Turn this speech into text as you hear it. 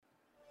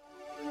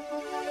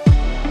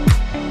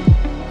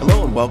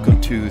and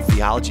welcome to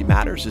Theology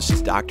Matters. This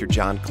is Dr.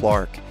 John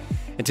Clark.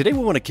 And today we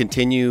want to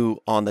continue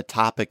on the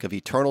topic of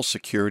eternal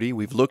security.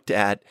 We've looked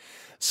at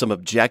some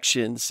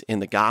objections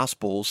in the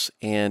Gospels,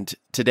 and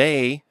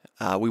today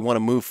we want to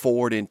move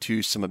forward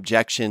into some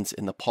objections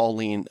in the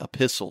Pauline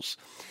epistles.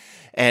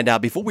 And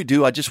before we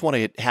do, I just want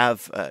to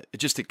have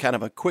just a kind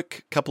of a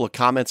quick couple of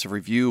comments of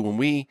review. When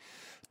we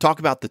talk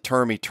about the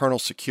term eternal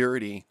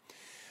security,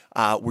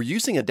 we're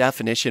using a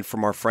definition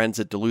from our friends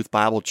at Duluth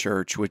Bible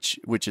Church,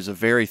 which is a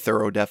very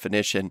thorough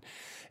definition.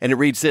 And it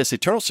reads this: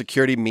 eternal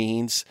security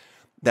means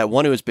that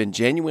one who has been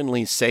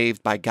genuinely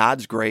saved by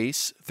God's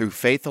grace through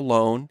faith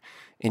alone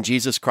in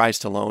Jesus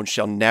Christ alone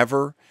shall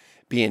never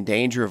be in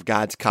danger of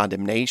God's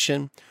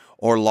condemnation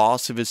or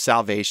loss of his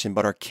salvation,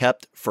 but are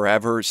kept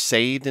forever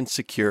saved and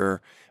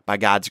secure by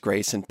God's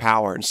grace and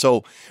power. And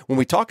so when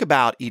we talk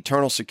about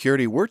eternal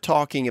security, we're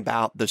talking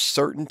about the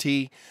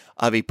certainty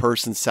of a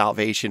person's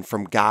salvation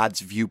from God's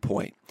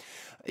viewpoint.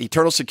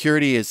 Eternal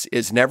security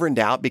is never in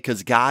doubt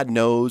because God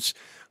knows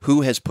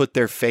who has put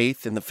their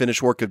faith in the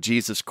finished work of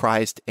Jesus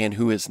Christ and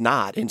who is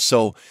not. And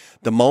so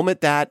the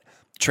moment that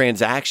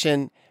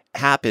transaction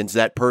happens,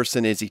 that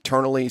person is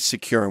eternally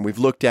secure. And we've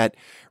looked at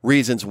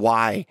reasons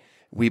why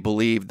we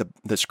believe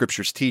the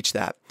scriptures teach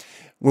that.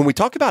 When we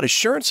talk about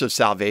assurance of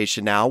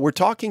salvation now, we're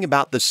talking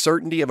about the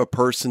certainty of a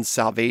person's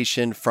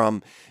salvation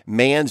from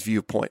man's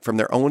viewpoint, from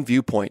their own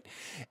viewpoint.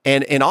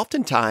 And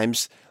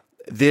oftentimes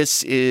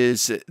this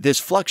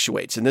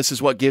fluctuates, and this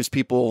is what gives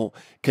people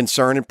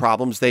concern and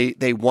problems.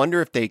 They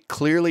wonder if they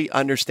clearly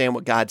understand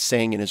what God's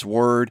saying in his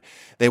word.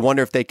 They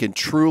wonder if they can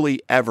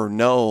truly ever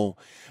know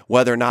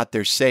whether or not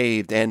they're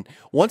saved. And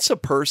once a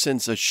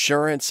person's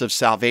assurance of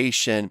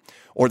salvation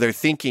or their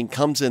thinking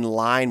comes in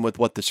line with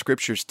what the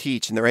scriptures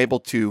teach, and they're able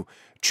to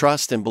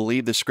trust and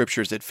believe the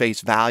scriptures at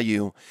face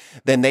value,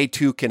 then they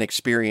too can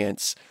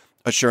experience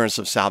assurance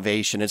of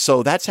salvation. And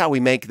so that's how we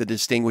make the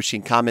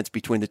distinguishing comments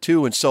between the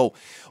two. And so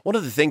one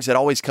of the things that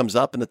always comes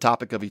up in the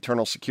topic of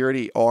eternal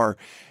security are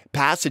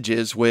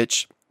passages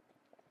which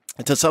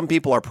to some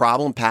people are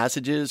problem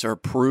passages or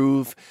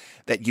prove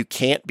that you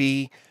can't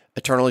be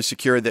eternally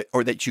secure,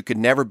 or that you could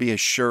never be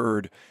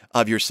assured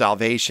of your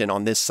salvation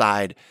on this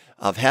side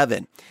of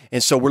heaven.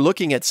 And so we're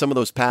looking at some of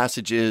those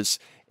passages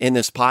in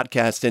this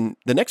podcast. And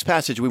the next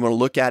passage we want to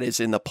look at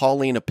is in the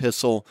Pauline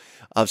epistle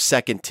of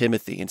 2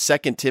 Timothy. In 2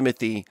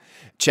 Timothy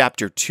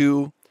chapter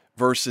 2,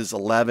 verses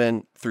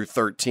 11 through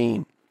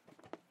 13.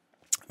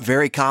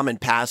 Very common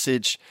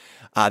passage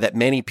that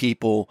many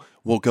people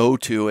will go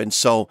to. And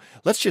so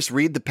let's just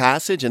read the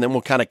passage, and then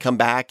we'll kind of come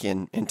back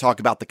and talk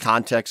about the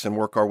context and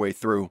work our way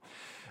through.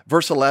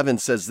 Verse 11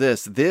 says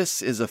this: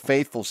 "This is a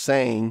faithful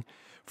saying,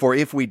 for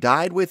if we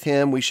died with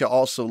him, we shall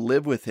also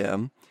live with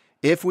him.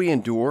 If we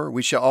endure,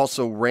 we shall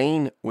also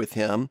reign with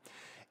him.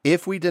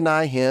 If we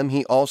deny him,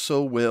 he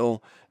also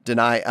will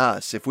deny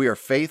us. If we are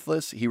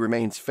faithless, he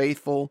remains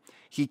faithful.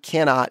 He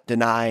cannot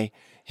deny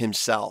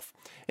himself."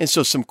 And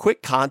so some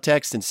quick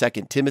context in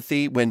 2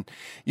 Timothy, when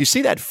you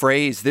see that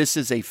phrase, "this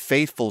is a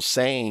faithful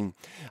saying,"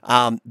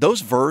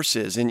 those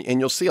verses, and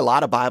you'll see a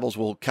lot of Bibles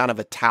will kind of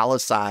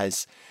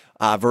italicize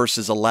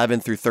verses 11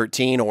 through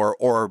 13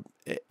 or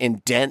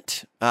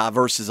indent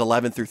verses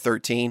 11 through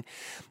 13.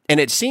 And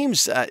it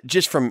seems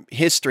just from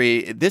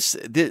history,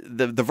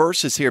 the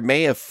verses here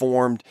may have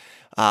formed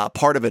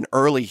part of an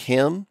early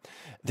hymn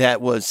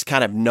that was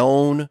kind of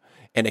known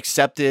and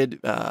accepted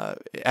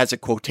as a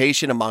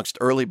quotation amongst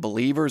early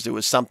believers. It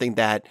was something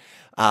that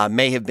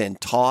may have been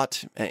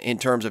taught in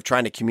terms of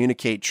trying to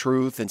communicate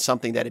truth, and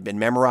something that had been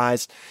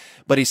memorized.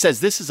 But he says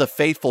this is a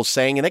faithful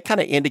saying, and that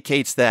kind of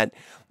indicates that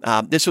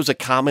this was a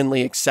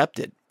commonly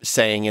accepted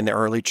saying in the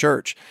early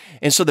church.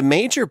 And so the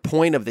major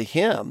point of the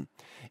hymn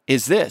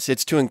is this: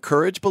 it's to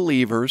encourage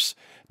believers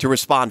to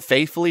respond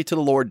faithfully to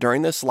the Lord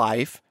during this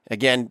life,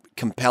 again,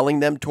 compelling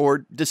them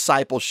toward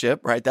discipleship,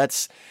 right?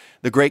 That's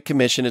the Great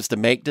Commission, is to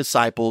make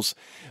disciples.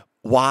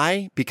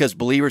 Why? Because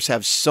believers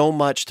have so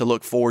much to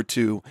look forward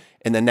to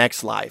in the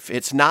next life.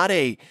 It's not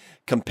a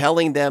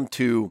compelling them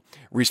to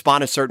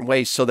respond a certain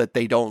way so that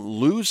they don't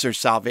lose their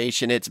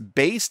salvation. It's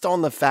based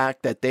on the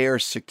fact that they are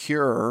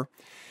secure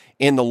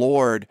in the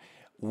Lord.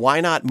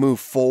 Why not move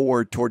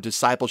forward toward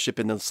discipleship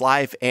in this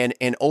life? And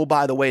oh,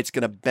 by the way, it's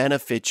going to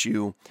benefit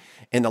you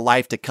in the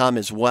life to come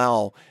as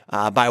well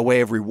by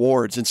way of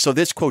rewards. And so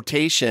this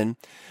quotation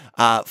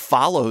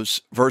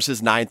follows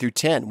verses 9 through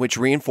 10, which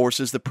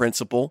reinforces the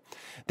principle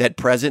that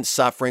present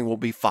suffering will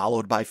be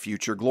followed by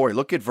future glory.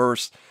 Look at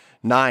verse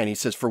 9. He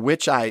says, "For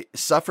which I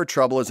suffer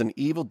trouble as an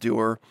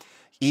evildoer,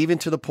 even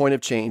to the point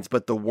of chains,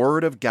 but the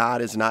word of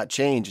God is not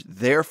changed.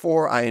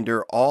 Therefore I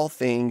endure all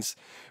things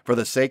for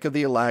the sake of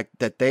the elect,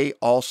 that they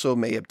also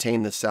may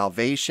obtain the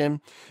salvation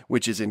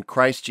which is in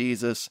Christ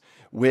Jesus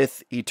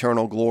with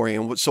eternal glory."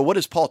 And so what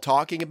is Paul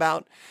talking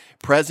about?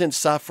 Present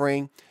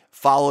suffering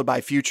followed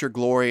by future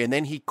glory. And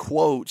then he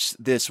quotes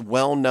this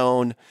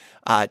well-known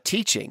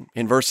teaching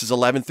in verses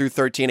 11 through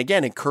 13,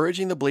 again,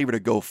 encouraging the believer to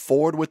go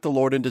forward with the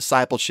Lord in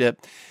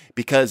discipleship,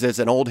 because as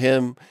an old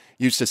hymn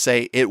used to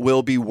say, it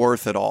will be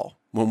worth it all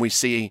when we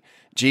see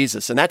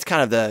Jesus. And that's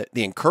kind of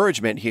the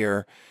encouragement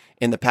here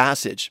in the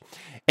passage.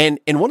 And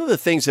one of the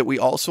things that we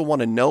also want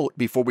to note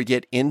before we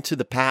get into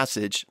the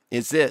passage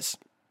is this.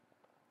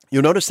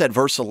 You'll notice that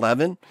verse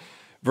 11,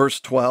 verse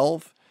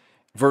 12,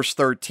 verse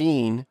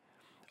 13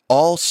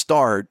 all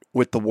start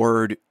with the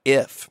word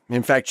if.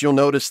 In fact, you'll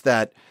notice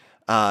that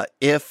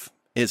if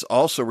is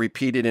also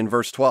repeated in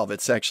verse 12.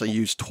 It's actually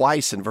used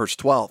twice in verse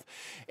 12.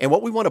 And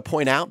what we want to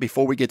point out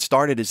before we get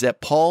started is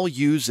that Paul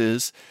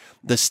uses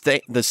the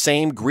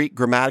same Greek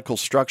grammatical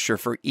structure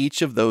for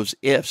each of those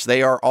ifs.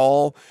 They are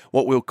all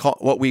what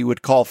we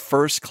would call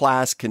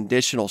first-class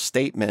conditional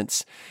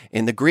statements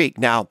in the Greek.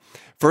 Now,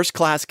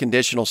 first-class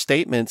conditional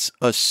statements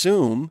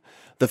assume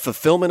the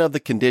fulfillment of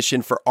the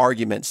condition for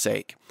argument's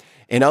sake.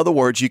 In other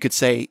words, you could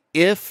say,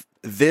 if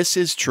this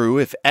is true,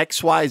 if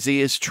XYZ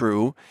is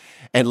true,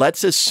 and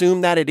let's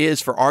assume that it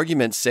is for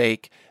argument's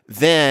sake,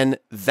 then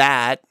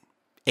that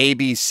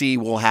ABC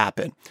will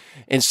happen.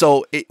 And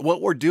so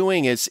what we're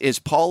doing is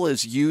Paul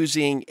is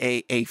using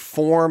a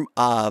form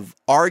of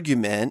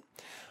argument,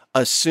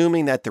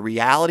 assuming that the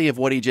reality of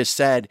what he just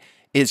said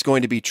is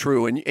going to be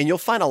true. And you'll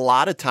find a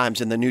lot of times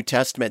in the New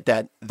Testament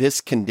that this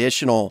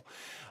conditional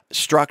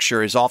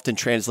structure is often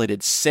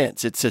translated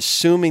since. It's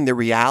assuming the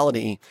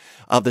reality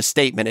of the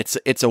statement.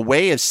 It's a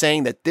way of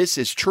saying that this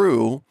is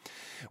true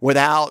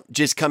without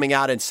just coming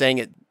out and saying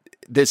it.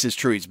 This is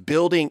true.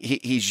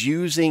 He's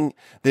using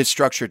this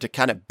structure to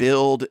kind of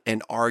build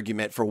an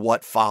argument for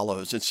what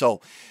follows. And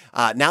so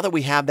now that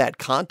we have that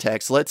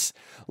context, let's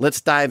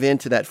dive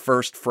into that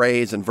first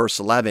phrase in verse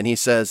 11. He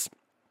says,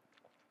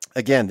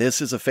 again,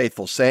 this is a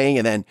faithful saying.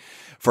 And then,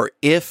 for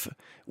if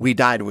we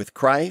died with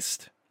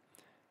Christ,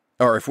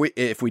 or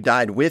if we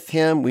died with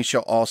him, we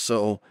shall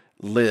also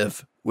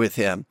live with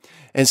him.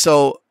 And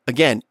so,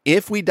 again,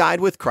 if we died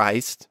with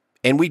Christ,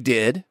 and we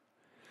did,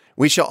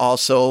 we shall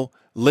also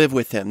live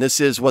with him. This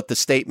is what the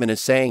statement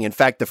is saying. In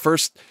fact, the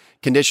first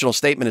conditional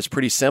statement is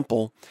pretty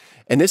simple.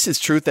 And this is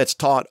truth that's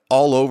taught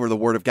all over the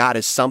Word of God,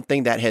 is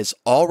something that has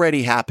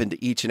already happened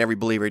to each and every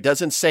believer. It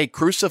doesn't say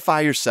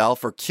crucify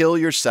yourself or kill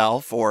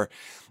yourself or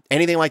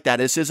anything like that.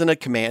 This isn't a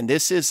command.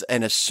 This is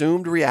an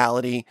assumed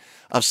reality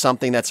of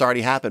something that's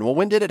already happened. Well,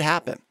 when did it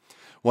happen?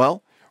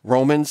 Well,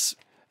 Romans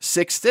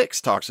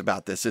 6:6 talks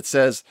about this. It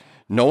says,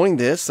 knowing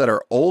this, that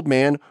our old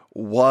man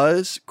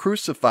was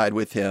crucified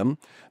with him,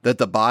 that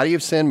the body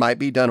of sin might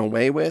be done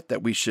away with,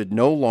 that we should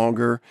no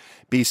longer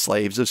be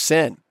slaves of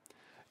sin.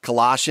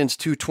 Colossians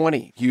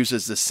 2:20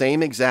 uses the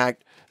same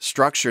exact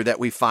structure that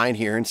we find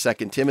here in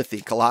 2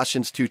 Timothy.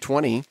 Colossians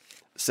 2:20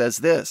 says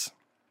this,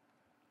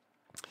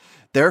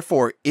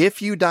 therefore,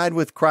 if you died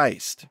with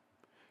Christ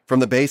from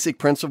the basic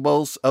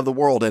principles of the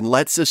world, and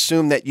let's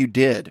assume that you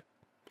did,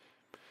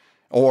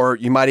 or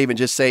you might even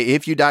just say,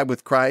 if you died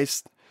with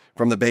Christ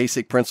from the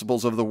basic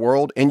principles of the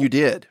world, and you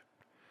did,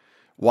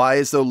 why,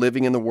 as though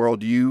living in the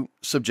world, you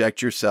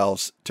subject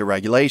yourselves to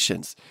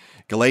regulations?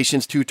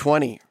 Galatians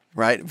 2:20,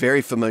 right?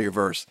 Very familiar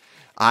verse.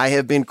 I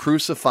have been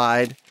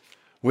crucified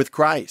with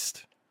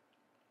Christ.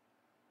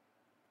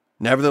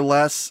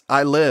 Nevertheless,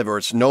 I live, or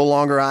it's no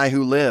longer I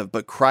who live,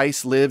 but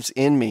Christ lives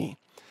in me.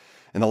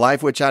 And the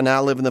life which I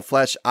now live in the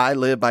flesh, I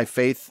live by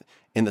faith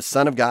in the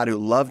Son of God who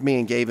loved me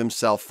and gave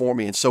himself for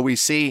me. And so we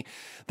see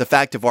the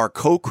fact of our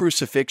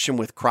co-crucifixion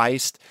with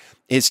Christ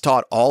is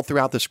taught all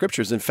throughout the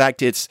scriptures. In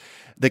fact, it's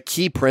the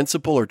key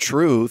principle or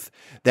truth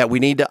that we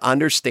need to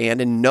understand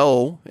and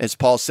know, as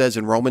Paul says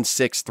in Romans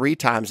 6 3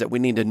 times, that we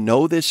need to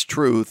know this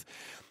truth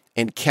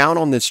and count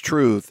on this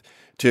truth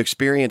to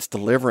experience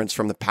deliverance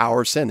from the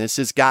power of sin. This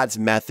is God's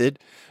method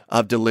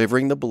of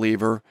delivering the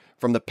believer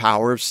from the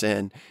power of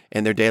sin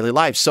in their daily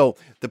life. So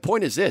the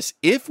point is this: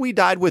 if we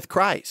died with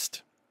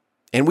Christ,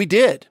 and we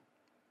did,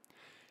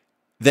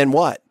 then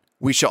what?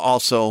 We shall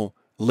also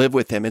live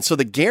with him. And so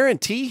the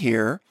guarantee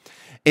here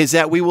is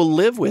that we will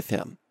live with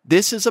him.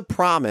 This is a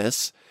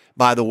promise,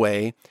 by the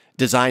way,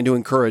 designed to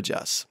encourage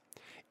us.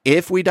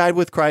 If we died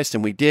with Christ,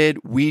 and we did,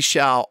 we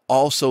shall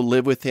also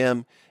live with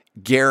him,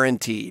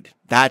 guaranteed.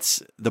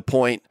 That's the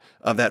point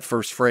of that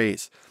first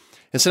phrase.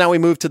 And so now we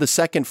move to the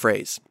second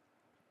phrase.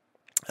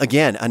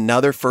 Again,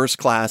 another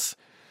first-class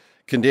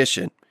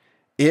condition.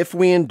 If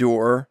we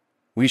endure,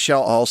 we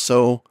shall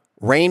also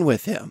reign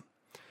with him.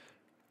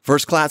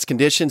 First-class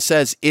condition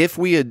says, if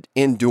we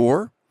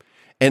endure,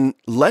 and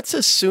let's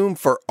assume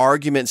for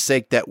argument's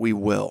sake that we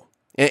will.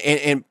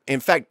 And in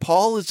fact,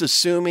 Paul is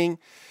assuming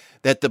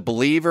that the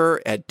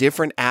believer at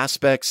different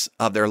aspects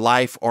of their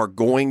life are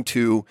going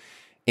to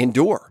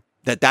endure,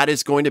 that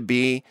is going to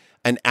be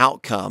an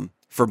outcome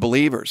for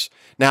believers.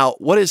 Now,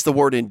 what does the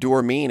word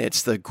endure mean?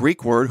 It's the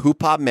Greek word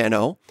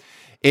hupomeno.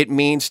 It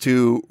means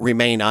to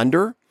remain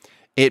under.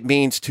 It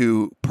means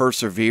to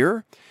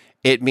persevere.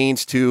 It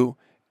means to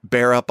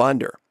bear up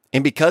under.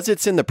 And because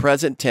it's in the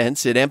present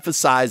tense, it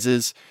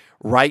emphasizes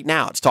right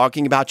now. It's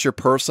talking about your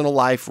personal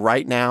life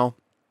right now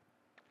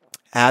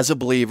as a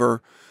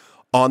believer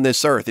on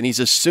this earth. And he's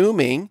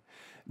assuming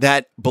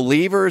that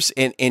believers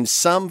in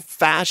some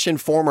fashion,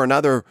 form, or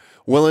another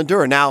will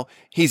endure. Now,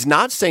 he's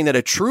not saying that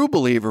a true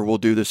believer will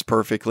do this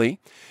perfectly.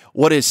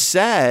 What is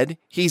said,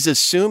 he's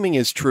assuming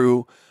is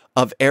true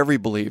of every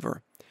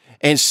believer.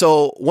 And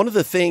so one of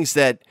the things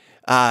that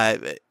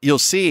you'll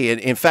see, and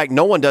in fact,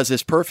 no one does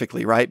this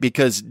perfectly, right?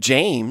 Because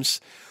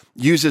James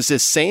uses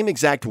this same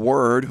exact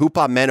word,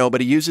 hupomeno, but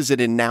he uses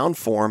it in noun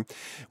form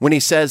when he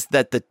says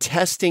that the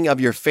testing of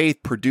your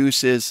faith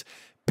produces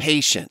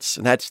patience.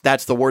 And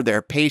that's the word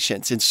there,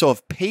 patience. And so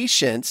if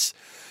patience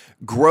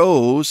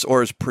grows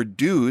or is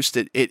produced,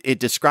 it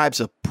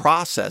describes a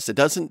process. It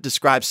doesn't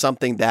describe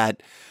something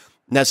that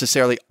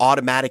necessarily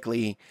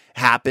automatically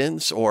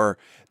happens or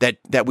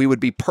that we would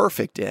be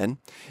perfect in.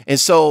 And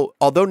so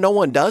although no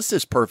one does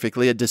this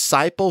perfectly, a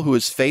disciple who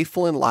is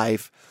faithful in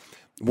life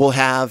will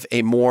have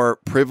a more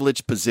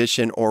privileged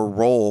position or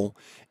role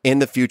in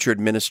the future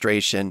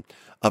administration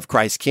of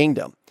Christ's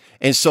kingdom.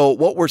 And so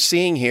what we're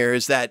seeing here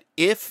is that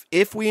if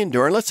we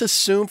endure, and let's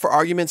assume for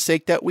argument's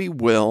sake that we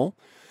will,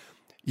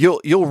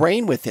 you'll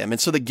reign with him.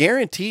 And so the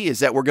guarantee is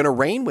that we're going to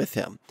reign with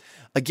him.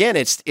 Again,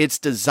 it's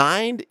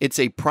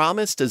a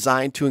promise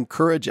designed to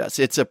encourage us.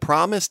 It's a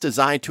promise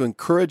designed to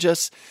encourage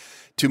us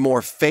to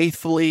more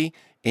faithfully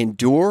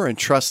endure and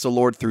trust the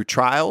Lord through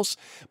trials.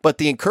 But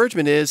the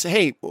encouragement is,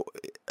 hey,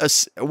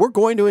 we're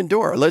going to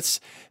endure.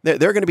 There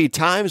are going to be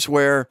times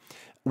where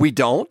we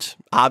don't,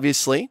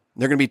 obviously.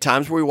 There are going to be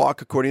times where we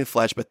walk according to the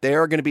flesh, but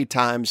there are going to be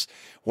times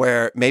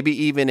where maybe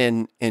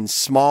even in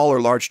small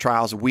or large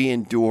trials, we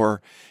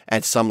endure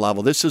at some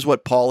level. This is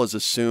what Paul is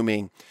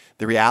assuming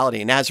the reality.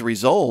 And as a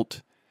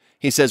result,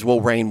 he says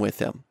we'll reign with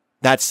him.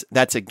 That's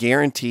a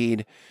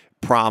guaranteed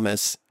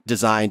promise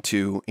designed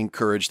to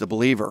encourage the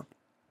believer.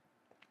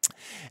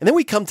 And then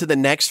we come to the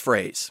next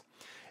phrase.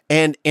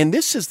 And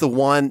this is the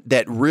one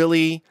that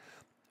really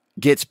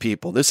gets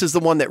people. This is the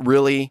one that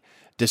really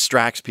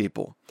distracts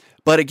people.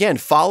 But again,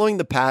 following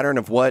the pattern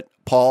of what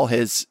Paul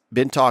has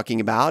been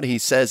talking about, he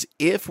says,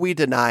 if we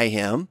deny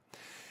him,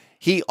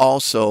 he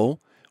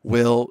also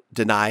will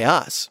deny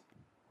us.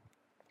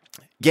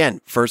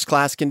 Again, first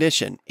class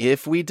condition.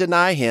 If we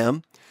deny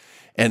him,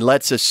 and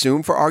let's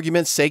assume for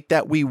argument's sake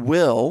that we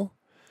will,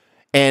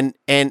 and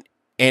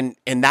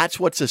that's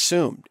what's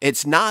assumed.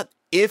 It's not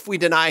if we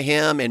deny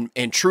him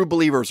and true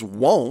believers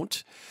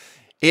won't.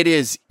 It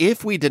is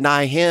if we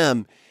deny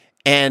him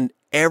and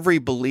every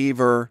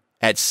believer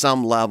at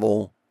some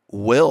level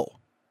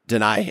will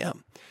deny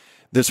him.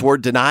 This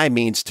word deny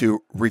means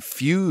to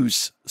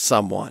refuse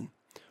someone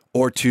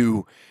or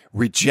to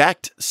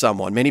reject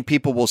someone. Many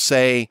people will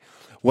say,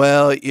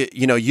 well,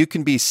 you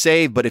can be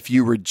saved, but if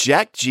you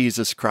reject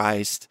Jesus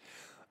Christ,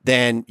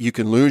 then you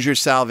can lose your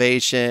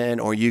salvation,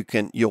 or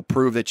you'll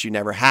prove that you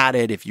never had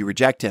it if you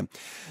reject him.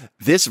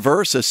 This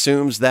verse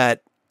assumes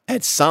that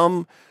at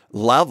some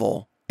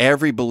level,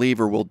 every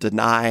believer will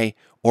deny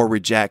or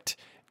reject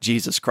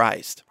Jesus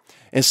Christ.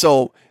 And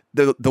so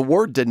the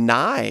word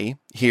deny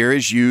here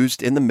is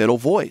used in the middle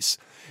voice,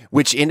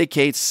 which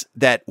indicates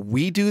that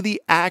we do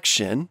the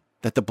action,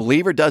 that the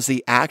believer does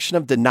the action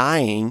of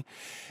denying,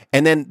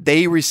 and then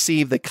they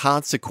receive the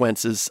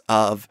consequences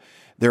of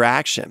their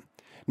action.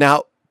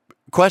 Now,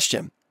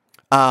 question,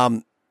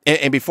 and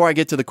before I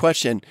get to the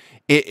question,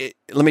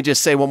 let me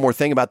just say one more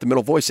thing about the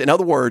middle voice. In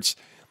other words,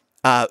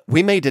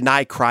 we may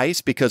deny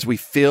Christ because we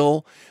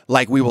feel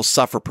like we will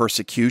suffer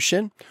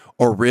persecution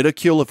or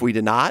ridicule if we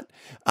do not.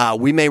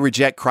 We may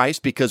reject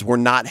Christ because we're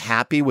not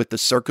happy with the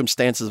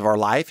circumstances of our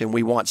life and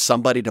we want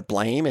somebody to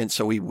blame, and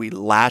so we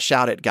lash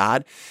out at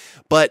God.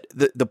 But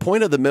the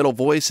point of the middle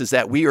voice is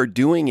that we are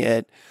doing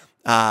it,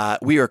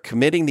 we are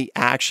committing the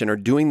action or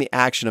doing the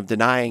action of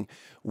denying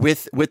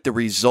with the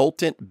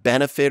resultant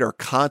benefit or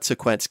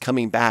consequence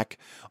coming back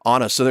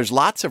on us. So there's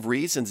lots of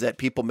reasons that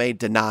people may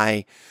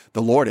deny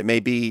the Lord. It may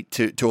be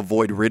to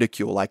avoid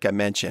ridicule, like I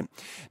mentioned.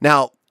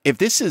 Now, if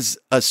this is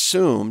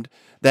assumed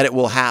that it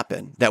will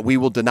happen, that we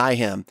will deny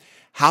him,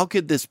 how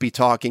could this be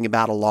talking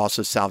about a loss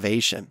of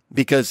salvation?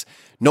 Because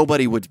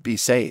nobody would be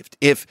saved.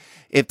 If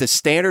the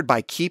standard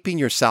by keeping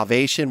your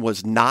salvation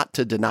was not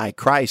to deny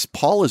Christ,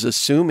 Paul is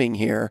assuming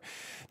here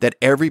that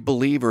every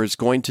believer is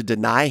going to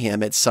deny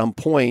him at some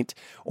point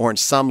or in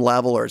some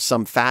level or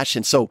some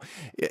fashion. So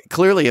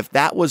clearly, if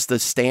that was the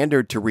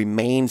standard to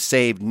remain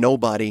saved,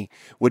 nobody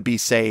would be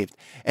saved.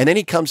 And then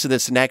he comes to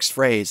this next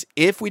phrase,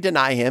 if we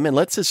deny him, and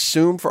let's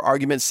assume for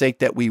argument's sake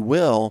that we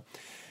will,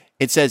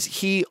 it says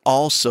he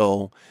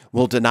also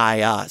will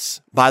deny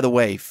us. By the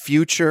way,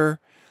 future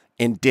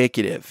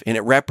indicative, and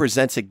it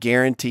represents a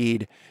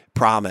guaranteed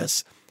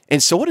promise.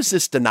 And so what is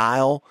this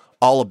denial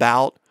all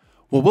about?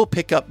 Well, we'll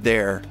pick up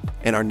there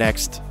in our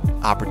next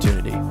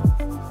opportunity.